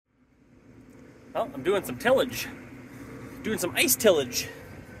Well, I'm doing some tillage. Doing some ice tillage.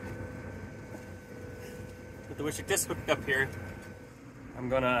 With the Wishick disc hooked up here, I'm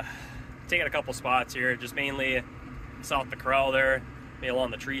gonna take it a couple spots here, just mainly south the corral there, maybe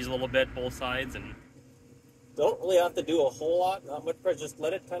along the trees a little bit, both sides, and don't really have to do a whole lot, not much pressure, just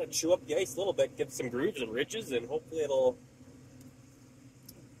let it kind of chew up the ice a little bit, get some grooves and ridges, and hopefully it'll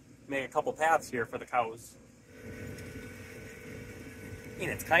make a couple paths here for the cows. And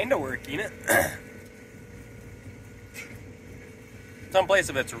it's kind of working. Some place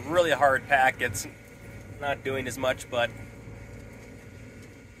if it's really hard pack, it's not doing as much, but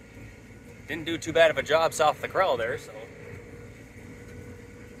didn't do too bad of a job south of the corral there, so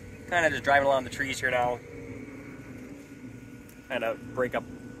kind of just driving along the trees here now, kind of break up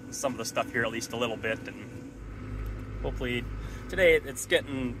some of the stuff here at least a little bit, and hopefully today it's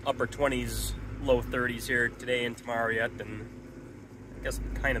getting upper 20s, low 30s here today and tomorrow yet, and I guess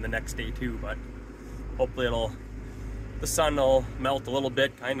kind of the next day too, but hopefully the sun will melt a little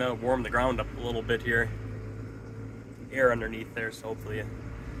bit, kind of warm the ground up a little bit here. Air underneath there, so hopefully it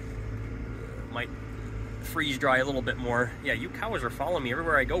might freeze dry a little bit more. Yeah, you cows are following me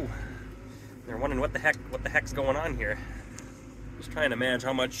everywhere I go. They're wondering what the heck's going on here. Just trying to manage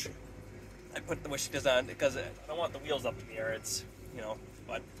how much I put the Wishick on, because I don't want the wheels up in the air. It's, you know,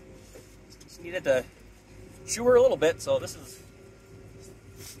 but just needed to chew her a little bit, so this is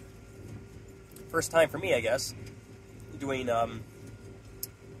first time for me, I guess, doing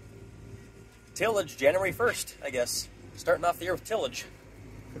tillage January 1st, I guess. Starting off the year with tillage.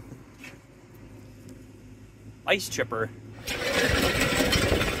 Ice chipper.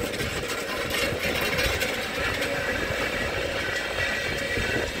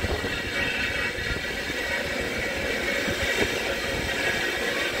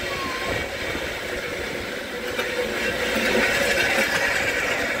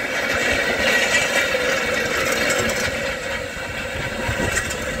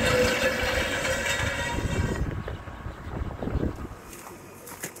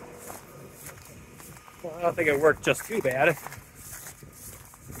 I don't think it worked just too bad.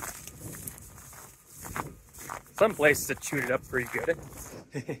 Some places it chewed it up pretty good.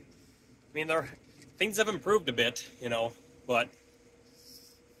 I mean, things have improved a bit, you know, but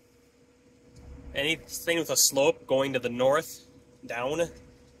anything with a slope going to the north down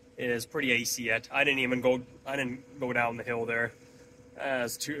is pretty icy yet. I didn't go down the hill there.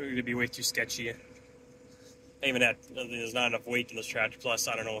 It'd be way too sketchy. Even that, there's not enough weight in this tractor. Plus,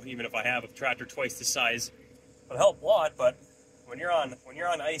 I don't know, even if I have a tractor twice the size, it'll help a lot. But when you're on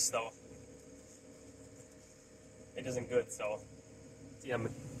ice, though, it isn't good. So, see,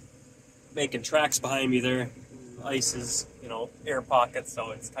 I'm making tracks behind me there. Ice is, you know, air pockets, so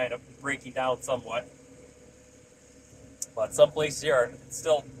it's kind of breaking down somewhat. But some places here, it's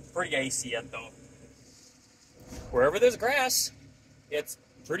still pretty icy yet, though. Wherever there's grass, it's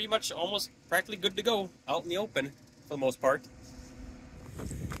pretty much almost practically good to go out in the open for the most part.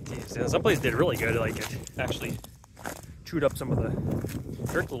 Some places did really good, like it actually chewed up some of the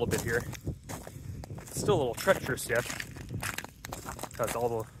dirt a little bit here. It's still a little treacherous yet because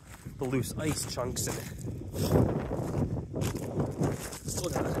all the loose ice chunks and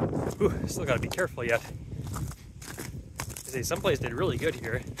still gotta be careful yet. Some places did really good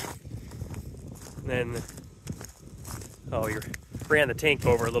here. And then you ran the tank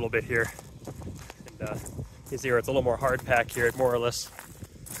over a little bit here, and you see where it's a little more hard pack here. It more or less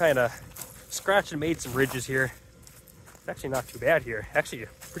kind of scratched and made some ridges here. It's actually not too bad here. Actually, a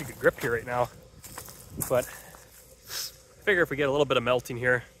pretty good grip here right now. But I figure if we get a little bit of melting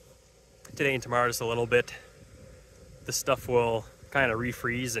here today and tomorrow, just a little bit, this stuff will kind of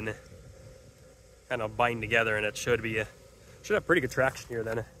refreeze and kind of bind together, and it should have pretty good traction here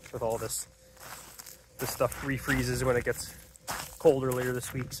then with all this stuff refreezes when it gets colder later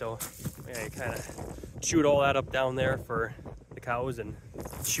this week. So yeah, kind of chewed all that up down there for the cows and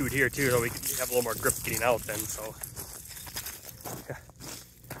chewed here too, so we can have a little more grip getting out then. So yeah.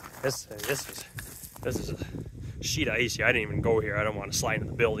 This is a sheet of ice here. I didn't even go here. I don't want to slide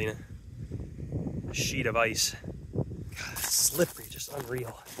into the building. A sheet of ice. God, it's slippery, just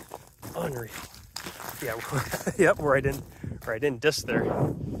unreal. Yeah, yep, where I didn't disc there.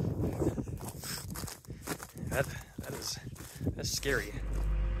 That's scary.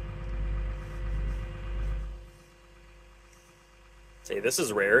 Say, this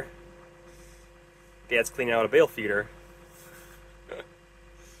is rare. Dad's cleaning out a bale feeder.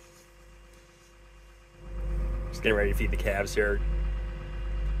 Just getting ready to feed the calves here.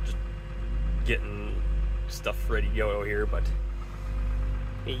 Just getting stuff ready to go here, but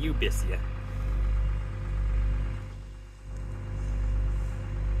hey, you busy.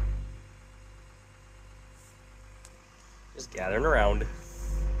 Just gathering around.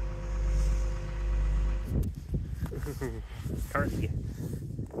 Carly.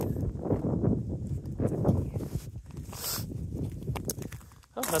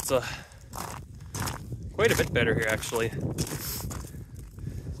 Oh, that's quite a bit better here, actually.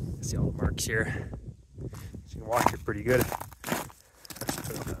 See all the marks here. So you can walk here pretty good.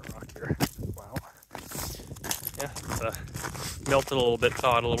 Put up that rock here. Wow. Yeah, it's melted a little bit,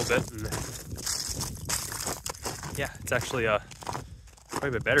 thawed a little bit, and yeah, it's actually quite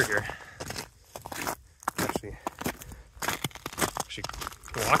a bit better here. Actually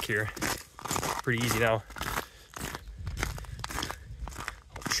walk here pretty easy now.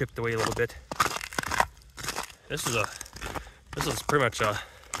 All chipped away a little bit. This is pretty much a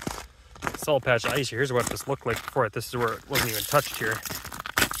solid patch of ice here. Here's what this looked like before it. This is where it wasn't even touched here.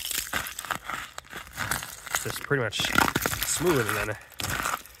 Just pretty much smooth, and then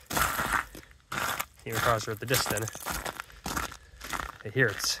came across here at the disc then. And here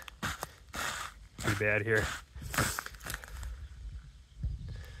it's pretty bad here.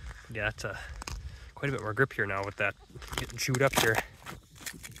 Yeah, it's quite a bit more grip here now with that getting chewed up here.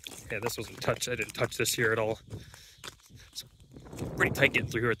 Yeah, this wasn't touched. I didn't touch this here at all. It's pretty tight getting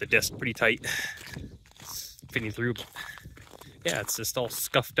through here at the disc. Pretty tight fitting through. But yeah, it's just all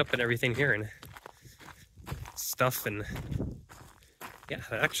scuffed up and everything here and stuff, and yeah,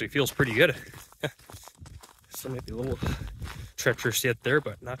 it actually feels pretty good. So maybe a little treacherous yet there,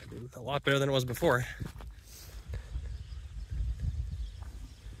 but not a lot better than it was before.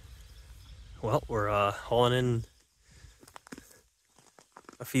 Well, we're hauling in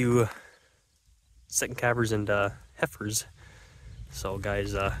a few second calvers and heifers. So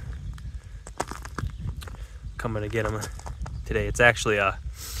guys, coming to get them today. It's actually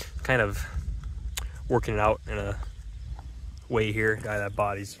kind of working it out in a way here. Guy that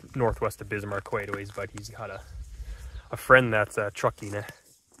bought, he's northwest of Bismarck quite a ways, but he's got a friend that's trucking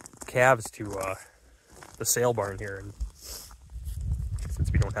calves to the sale barn here, and since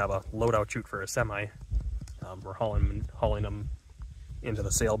we don't have a loadout chute for a semi, we're hauling them into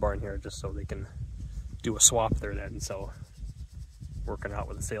the sale barn here just so they can do a swap there then. So working out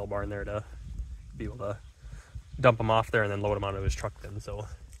with the sale barn there to be able to dump them off there and then load them onto his truck then. So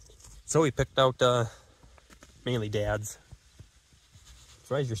we picked out mainly dads.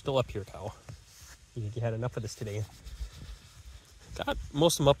 Surprised you're still up here, cow. You think you had enough of this today? Got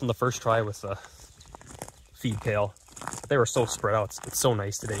most of them up in the first try with the feed pail. But they were so spread out. It's so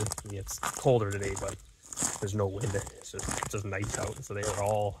nice today. I mean, it's colder today, but there's no wind. It's just nice out. So they were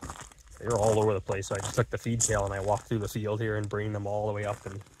all over the place. So I just took the feed pail and I walked through the field here and bringing them all the way up,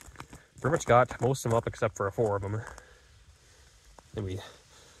 and pretty much got most of them up except for 4 of them. Then we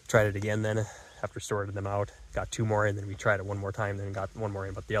tried it again then after sorted them out. Got 2 more in, then we tried it one more time, then got 1 more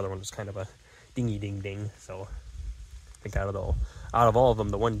in, but the other one was kind of a dingy ding ding. So I think out of all of them,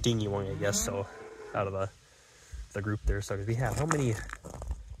 the one dingy one, I guess. So out of the group there. So we have how many?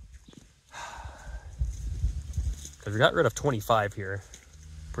 Because we got rid of 25 here.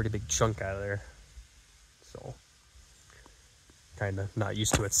 Pretty big chunk out of there. So kind of not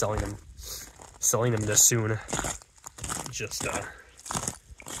used to it selling them this soon. Just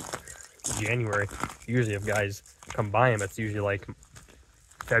January. Usually if guys come buy them, it's usually like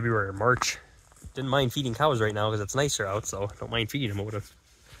February or March. Didn't mind feeding cows right now because it's nicer out, so don't mind feeding them. I would have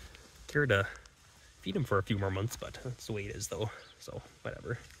cared to feed them for a few more months, but that's the way it is though, so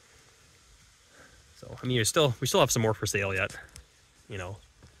whatever. So I mean, we still have some more for sale yet, you know.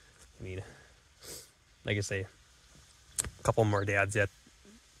 I mean, like I say, a couple more dads yet,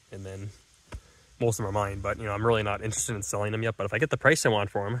 and then most of them are mine, but you know, I'm really not interested in selling them yet. But if I get the price I want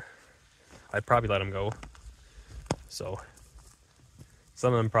for them, I'd probably let them go. So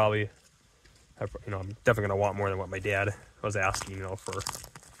some of them probably have, you know, I'm definitely gonna want more than what my dad was asking, you know, for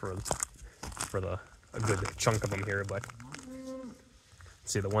a good chunk of them here. But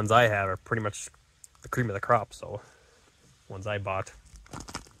see, the ones I have are pretty much the cream of the crop. So ones I bought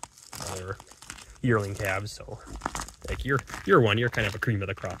are yearling calves. So like you're kind of a cream of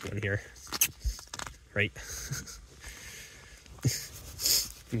the crop one here, right?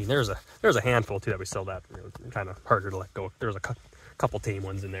 I mean, there's a handful too that we sell that, you know, kind of harder to let go. There's a couple tame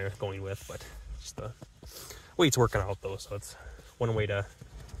ones in there going with, but just the way it's working out though. So it's one way to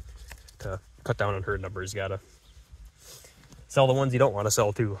cut down on herd numbers. You gotta sell the ones you don't want to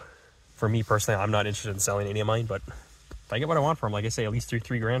sell too. For me personally, I'm not interested in selling any of mine, but if I get what I want for them, like I say, at least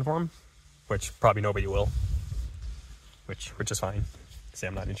three grand for them, which probably nobody will, which is fine. Say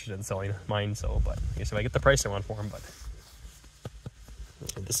I'm not interested in selling mine, so, but I guess if I get the price I want for them, but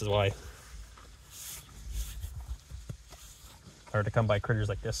this is why hard to come by critters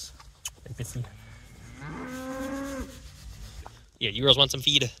like this. Like this. Yeah, you girls want some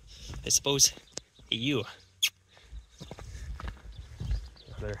feed, I suppose. Hey, you.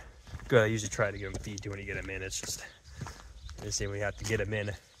 They're good. I usually try to give them feed too when you get them in. It's just, they say we have to get them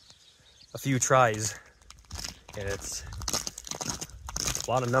in a few tries. And it's a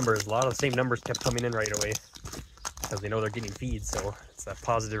lot of numbers. A lot of the same numbers kept coming in right away. Because they know they're getting feed, so it's that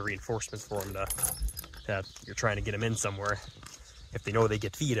positive reinforcement for them that you're trying to get them in somewhere. If they know they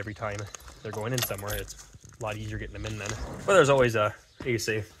get feed every time they're going in somewhere, it's a lot easier getting them in then. But there's always you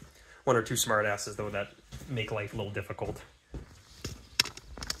say, one or two smart asses though that make life a little difficult.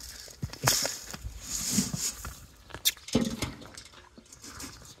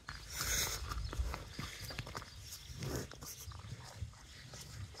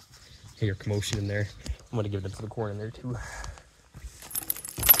 Hear commotion in there. I'm gonna give them some corn in there too.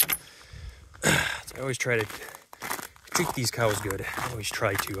 So I always try to treat these cows good. I always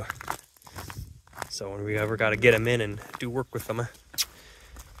try to. So when we ever gotta get them in and do work with them,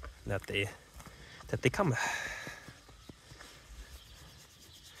 that they come.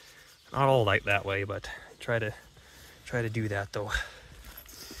 Not all like that way, but try to do that though.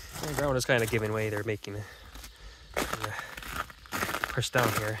 The ground is kind of giving way. They're making press down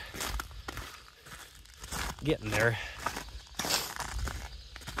here. Getting there.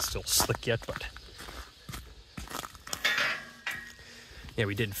 Still slick yet, but yeah,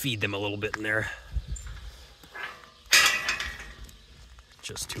 we did feed them a little bit in there,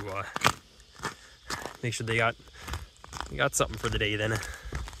 just to make sure they got something for the day. Then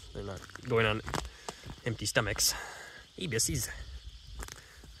they're not going on empty stomachs. Hey, bissies.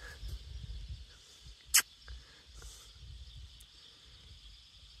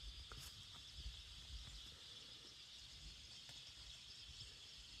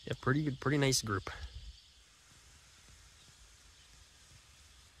 Yeah, pretty good, pretty nice group.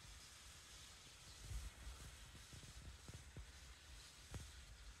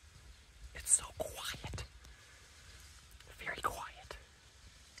 It's so quiet. Very quiet.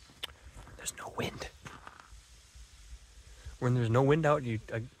 There's no wind. When there's no wind out,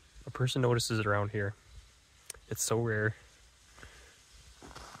 a person notices it around here. It's so rare.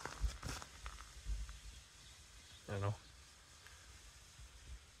 I don't know.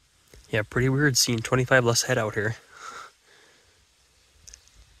 Yeah, pretty weird seeing 25 less head out here.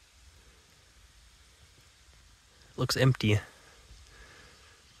 Looks empty.